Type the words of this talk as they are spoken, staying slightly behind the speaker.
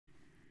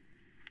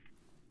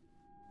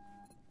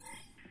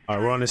All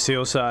right, we're on the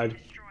seal side.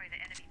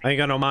 I ain't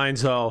got no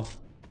mines though. What's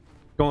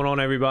going on,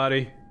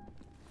 everybody?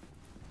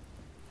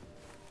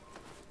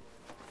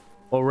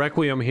 Oh,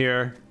 Requiem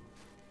here.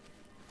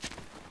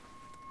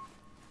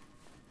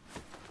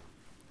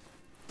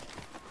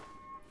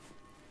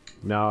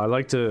 Now I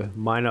like to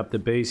mine up the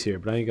base here,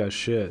 but I ain't got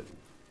shit.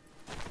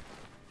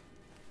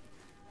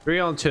 3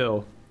 on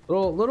 2.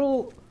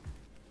 Little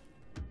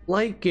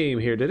light game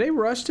here. Did they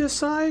rush this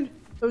side?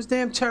 Those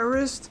damn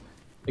terrorists?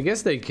 I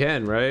guess they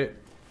can, right?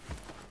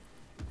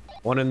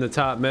 One in the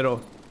top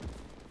middle.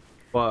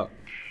 Fuck.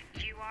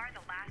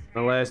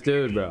 My last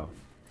dude, bro.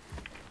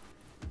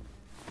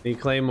 Need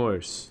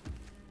claymores.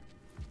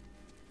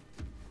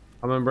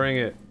 I'm gonna bring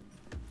it.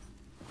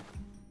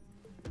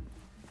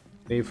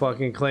 Need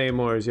fucking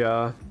claymores,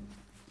 y'all.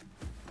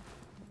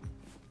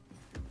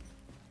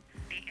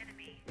 The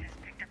enemy has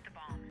picked up the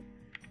bomb.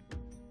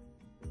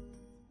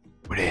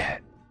 Where they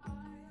at?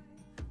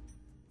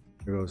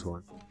 There goes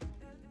one.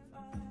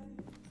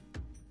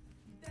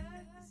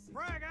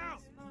 Frag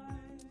out!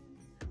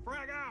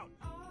 Frag out!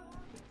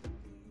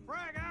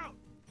 Frag out!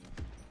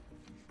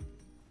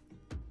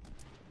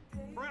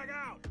 Frag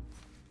out!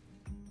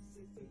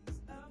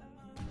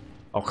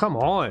 Oh, come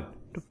on.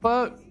 The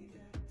fuck?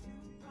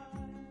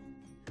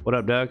 What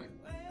up, Doug?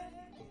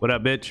 What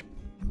up, bitch?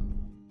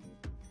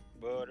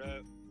 What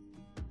up?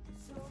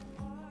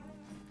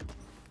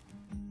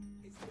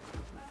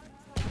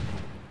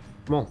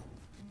 Come on.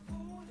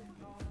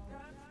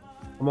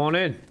 Come on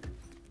in.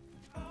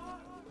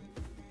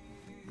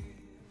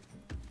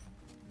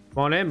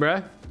 Come on in,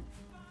 bruh.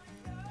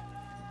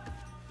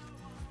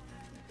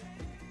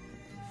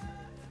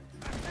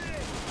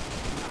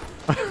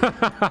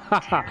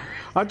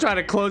 I'm trying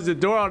to close the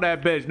door on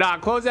that bitch. Nah,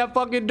 close that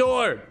fucking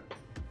door.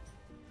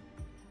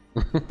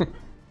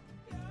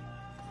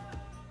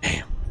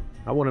 Damn.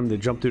 I want him to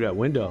jump through that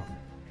window.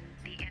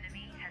 The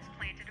enemy has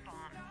planted a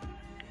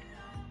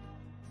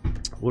bomb.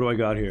 What do I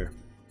got here?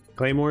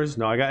 Claymores?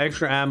 No, I got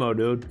extra ammo,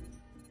 dude.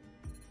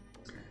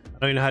 I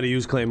don't even know how to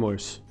use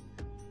claymores.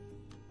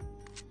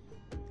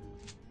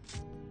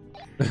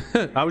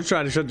 I was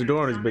trying to shut the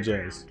door on his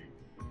bitch ass.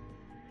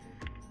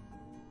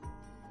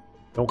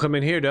 Don't come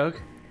in here, Doug.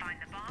 Find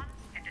the bomb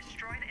and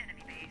destroy the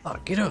enemy base. Oh,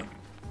 get up.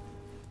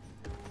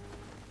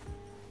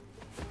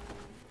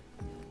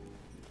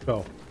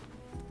 Go.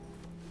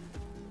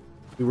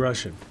 You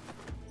Russian.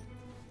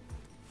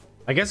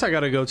 I guess I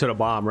gotta go to the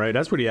bomb, right?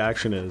 That's where the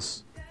action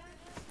is.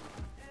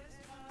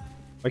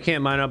 I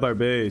can't mine up our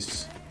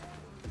base.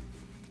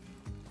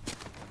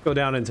 Go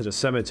down into the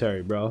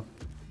cemetery, bro.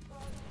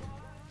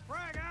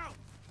 Frag out!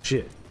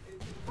 Shit.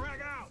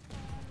 Frag out!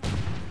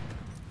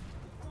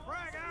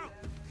 Frag out!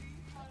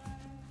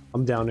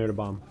 I'm down near the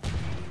bomb.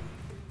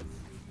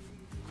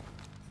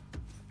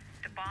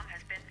 The bomb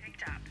has been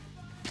picked up.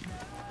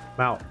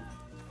 I'm out.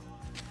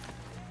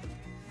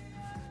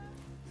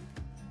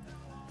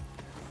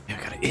 Yeah,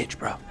 I got an itch,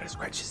 bro. Gotta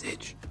scratch his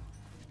itch.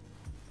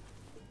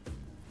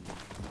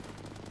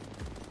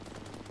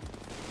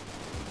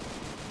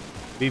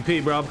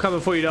 BP, bro. I'm coming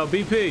for you, though.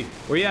 BP,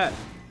 where you at?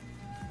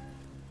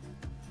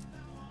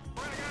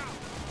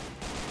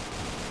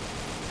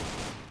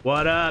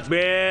 What up,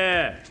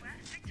 yeah? West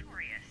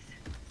victorious.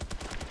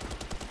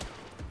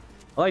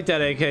 I like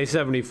that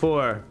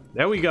AK-74.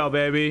 There we go,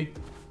 baby.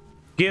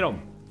 Get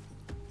him.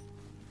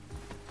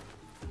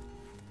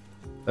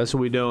 That's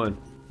what we doing.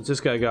 What's this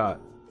guy got?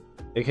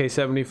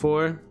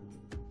 AK-74.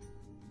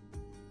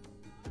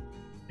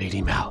 Laid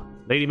him out.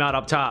 Laid him out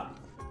up top.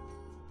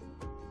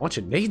 Bunch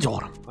of nades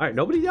on him. All right,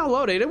 nobody down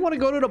low. They didn't want to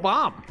go to the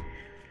bomb.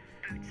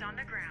 Boots on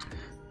the ground.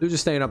 They're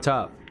just staying up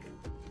top.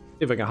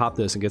 See if I can hop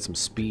this and get some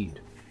speed.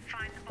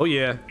 Find the bomb Oh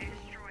yeah, and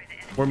destroy the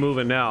enemy. we're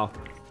moving now.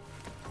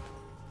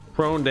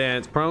 Prone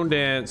dance, prone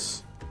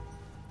dance.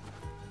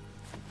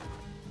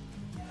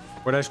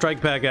 Where that strike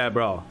pack at,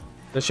 bro?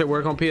 That shit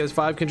work on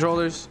PS5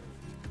 controllers?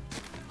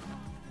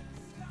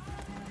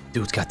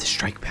 Dude's got the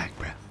strike pack,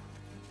 bro.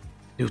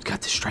 Dude's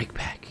got the strike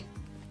pack.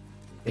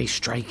 They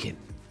striking.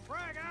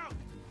 Frag out!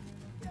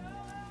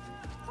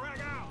 Frag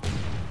out!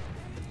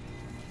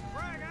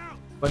 Frag out!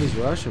 But he's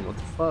rushing. What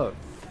the fuck?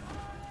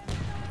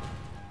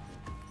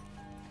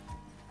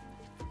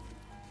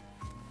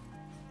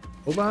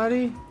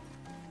 Nobody?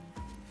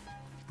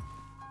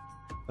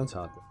 That's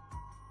hot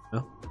though.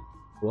 No?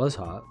 It was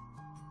hot.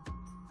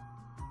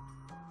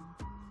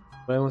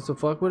 Nobody wants to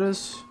fuck with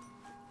us?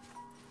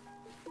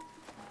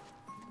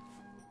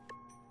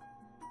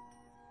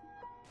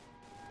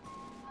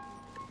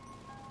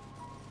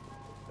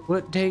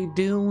 What they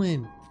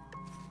doing?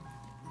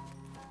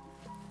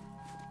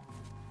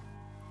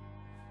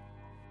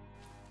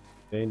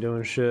 They ain't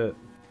doing shit.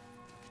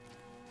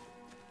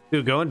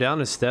 Dude, going down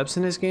the steps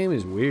in this game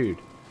is weird.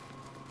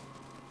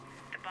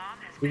 The bomb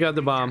has We got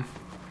the bomb.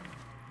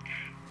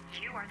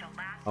 You are the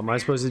last. Am I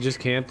supposed to just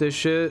camp this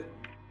shit?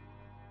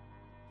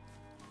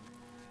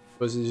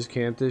 Supposed to just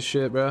camp this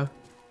shit, bro?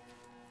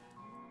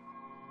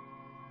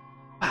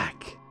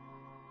 Back.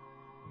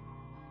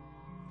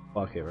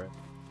 Fuck it, right?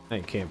 I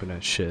ain't camping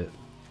that shit.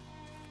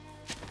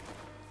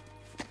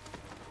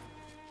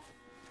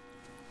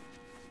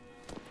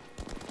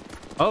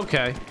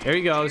 Okay, there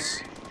he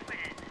goes.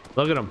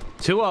 Look at him.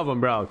 Two of them,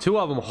 bro. Two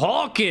of them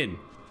hawking.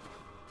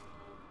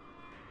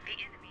 The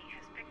enemy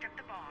has picked up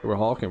the bomb. They were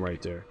hawking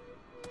right there.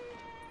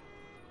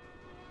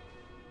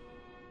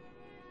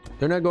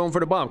 They're not going for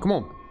the bomb. Come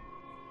on.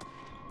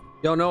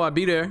 Y'all know I'd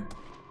be there.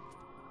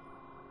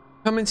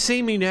 Come and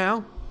see me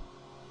now.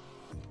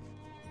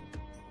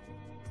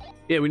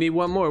 Yeah, we need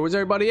one more. Where's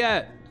everybody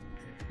at?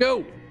 Go.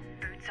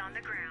 Boots on the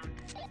ground.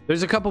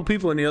 There's a couple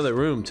people in the other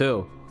room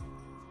too.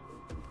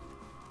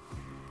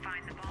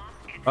 Find the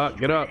bomb and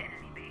Get up. destroy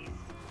the enemy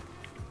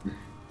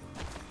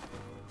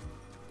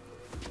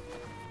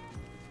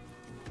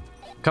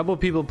base. Couple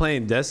people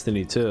playing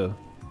Destiny too.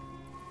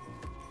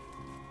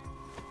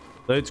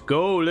 Let's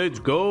go. Let's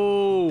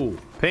go.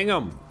 Ping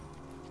them.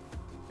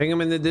 Ping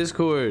them in the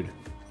Discord.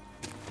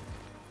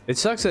 It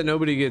sucks that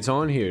nobody gets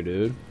on here,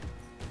 dude.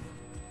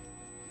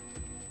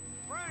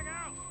 Frag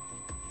out!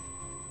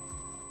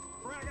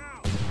 Frag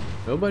out!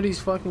 Nobody's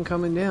fucking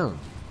coming down.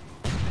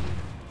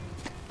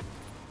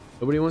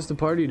 Nobody wants to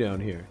party down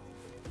here.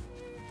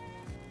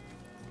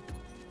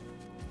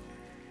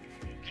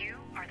 You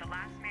are the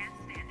last man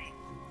standing.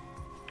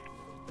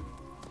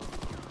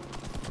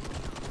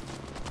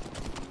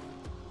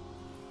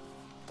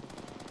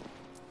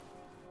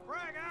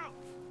 Frag out!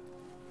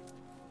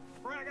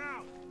 Frag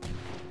out!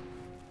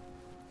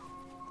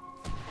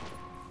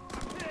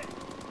 I'm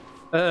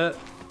hit!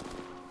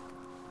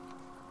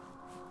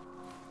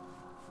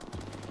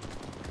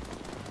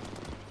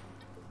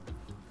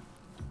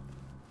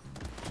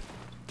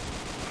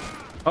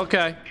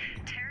 Okay.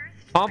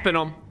 Terrorists Pumping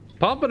them.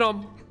 Pumping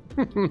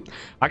them.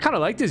 I kind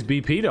of like this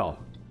BP though.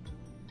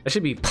 That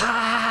should be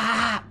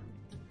pop.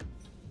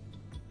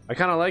 I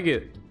kind of like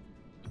it.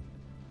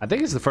 I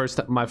think it's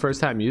the my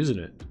first time using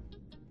it.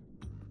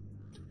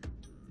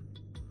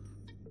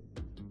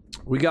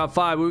 We got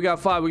five. We got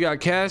five. We got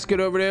Casket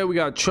over there. We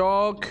got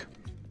Chalk.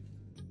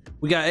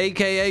 We got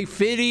AKA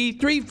Fitty.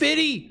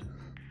 350.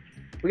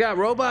 We got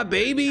Robot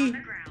Baby. on the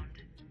ground.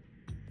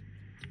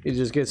 You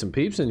just get some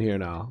peeps in here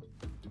now.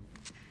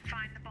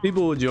 Find the bomb.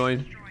 People will join.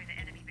 Destroy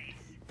the enemy base.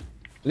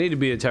 I need to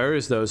be a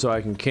terrorist though, so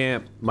I can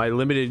camp. My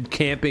limited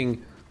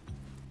camping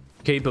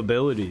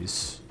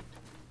capabilities.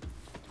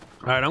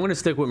 All right, I'm gonna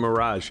stick with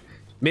Mirage.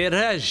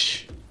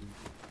 Mirage.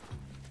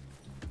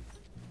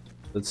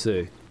 Let's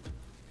see.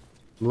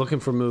 I'm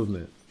looking for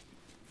movement.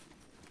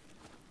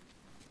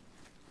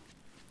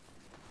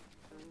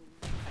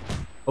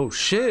 Oh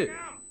shit!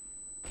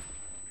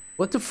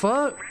 What the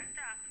fuck? Rest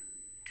up.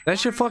 That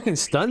shit fucking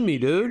stunned me,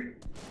 dude.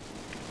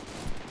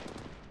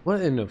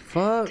 What in the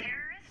fuck?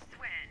 Terrorists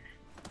win.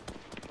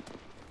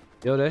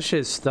 Yo, that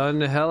shit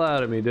stunned the hell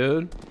out of me,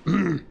 dude.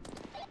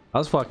 I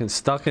was fucking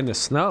stuck in the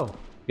snow.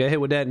 Get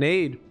hit with that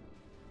nade.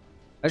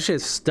 That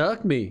shit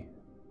stuck me.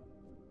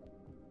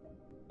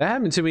 That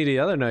happened to me the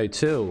other night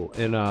too.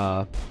 And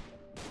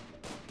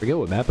forget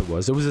what map it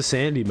was. It was a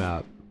sandy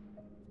map.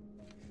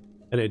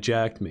 And it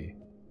jacked me.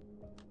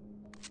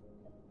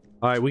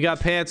 Alright, we got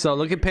pants though.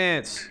 Look at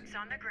pants. Boots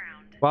on the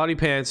ground. Quality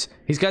pants.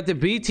 He's got the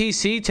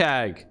BTC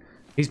tag.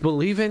 He's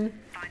believing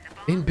Find the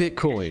bomb. in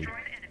Bitcoin. Destroy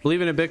the enemy.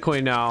 Believing in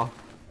Bitcoin now.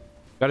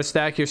 Gotta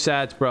stack your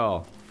sats,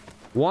 bro.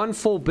 One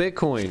full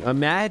Bitcoin.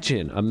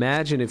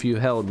 Imagine if you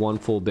held one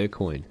full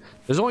Bitcoin.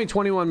 There's only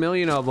 21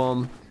 million of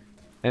them,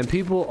 and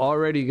people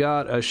already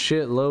got a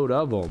shitload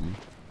of them.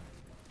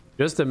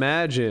 Just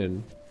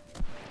imagine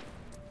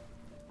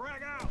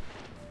Frag out!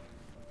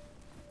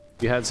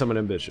 you had some of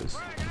them bitches.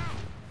 Frag out!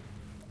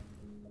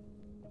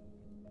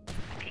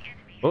 The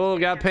enemy Oh,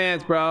 got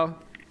pants, bro.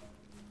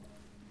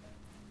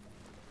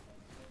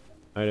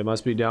 Alright, it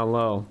must be down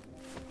low.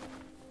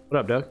 What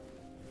up, Doug? Are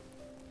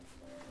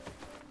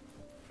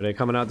they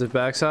coming out this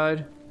backside?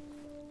 Is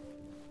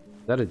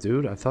that a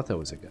dude? I thought that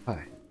was a guy.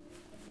 Are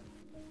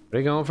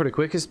they going for the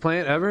quickest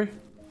plant ever?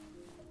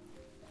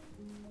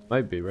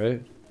 Might be,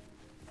 right?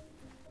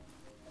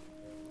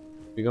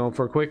 We going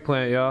for a quick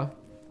plant, y'all.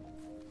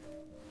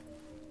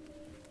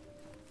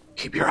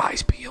 Keep your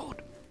eyes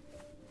peeled.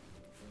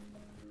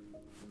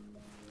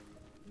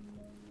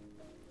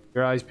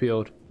 Your eyes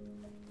peeled.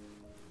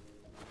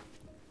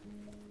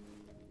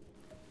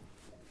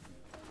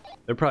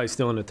 They're probably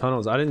still in the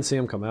tunnels. I didn't see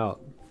them come out.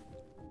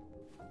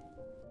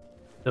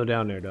 Still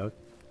down there, Doug.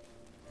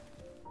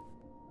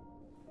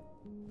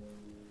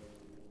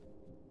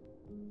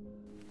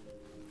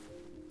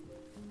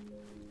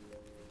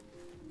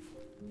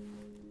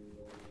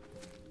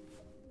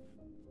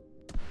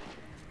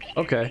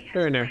 Okay,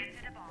 they're in there.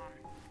 planted a bomb.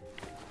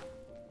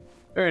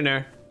 They're in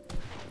there.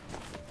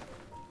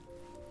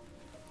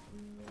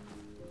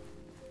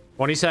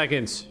 20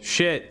 seconds.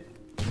 Shit.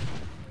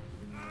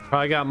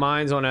 Probably got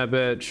mines on that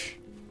bitch.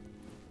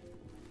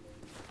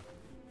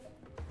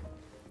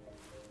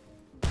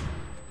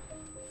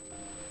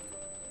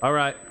 All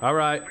right, all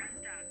right. Rest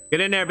up.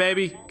 Get in there,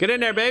 baby. Get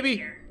in there,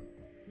 baby.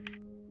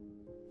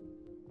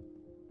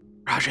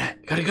 Roger,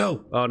 gotta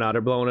go. Oh no,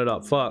 they're blowing it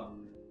up. Fuck.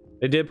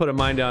 They did put a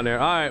mine down there.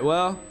 All right,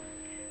 well,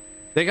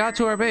 they got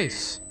to our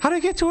base. How'd they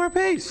get to our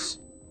base?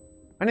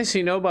 I didn't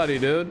see nobody,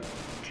 dude.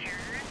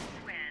 Terrorists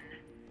win.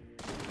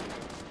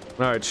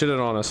 All right, shit it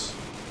on us.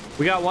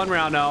 We got 1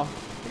 round now.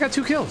 I got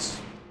 2 kills.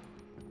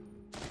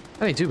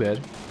 That ain't too bad.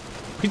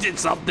 We did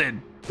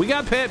something. We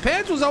got Pants.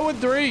 Pants was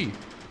 0-3.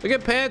 Look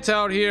at Pants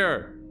out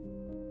here.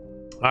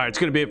 All right, it's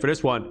gonna be it for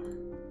this one.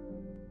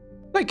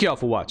 Thank y'all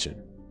for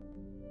watching.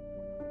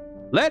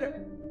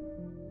 Later.